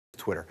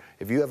Twitter.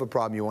 If you have a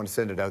problem, you want to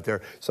send it out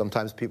there.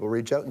 Sometimes people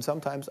reach out, and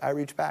sometimes I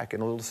reach back in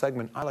a little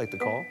segment I like to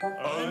call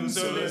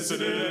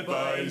Unsolicited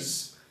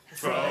Advice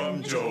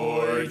from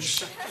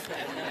George.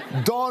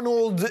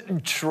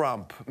 Donald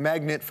Trump,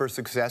 magnet for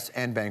success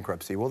and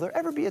bankruptcy. Will there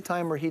ever be a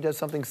time where he does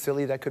something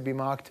silly that could be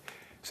mocked?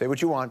 Say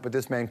what you want, but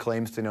this man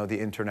claims to know the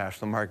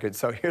international market.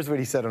 So here's what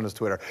he said on his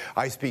Twitter.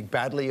 I speak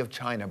badly of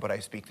China, but I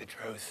speak the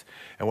truth.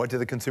 And what do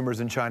the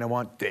consumers in China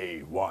want?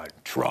 They want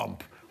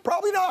Trump.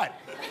 Probably not.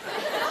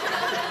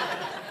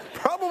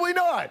 Probably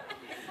not.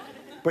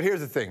 But here's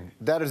the thing.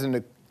 That is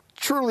a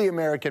truly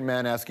American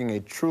man asking a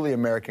truly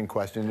American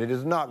question. It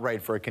is not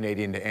right for a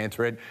Canadian to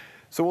answer it.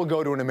 So we'll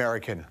go to an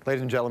American.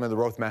 Ladies and gentlemen,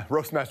 the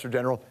Roastmaster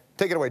General.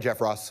 Take it away, Jeff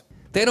Ross.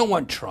 They don't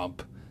want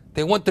Trump.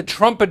 They want the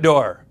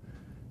Trumpador.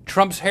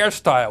 Trump's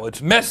hairstyle.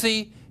 It's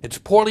messy, it's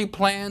poorly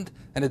planned,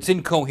 and it's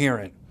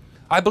incoherent.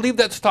 I believe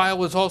that style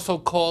was also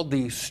called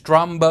the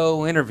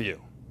Strombo interview.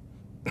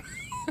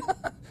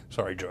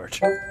 Sorry,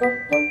 George.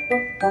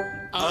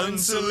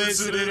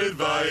 Unsolicited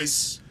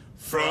advice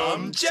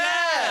from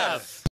Jeff.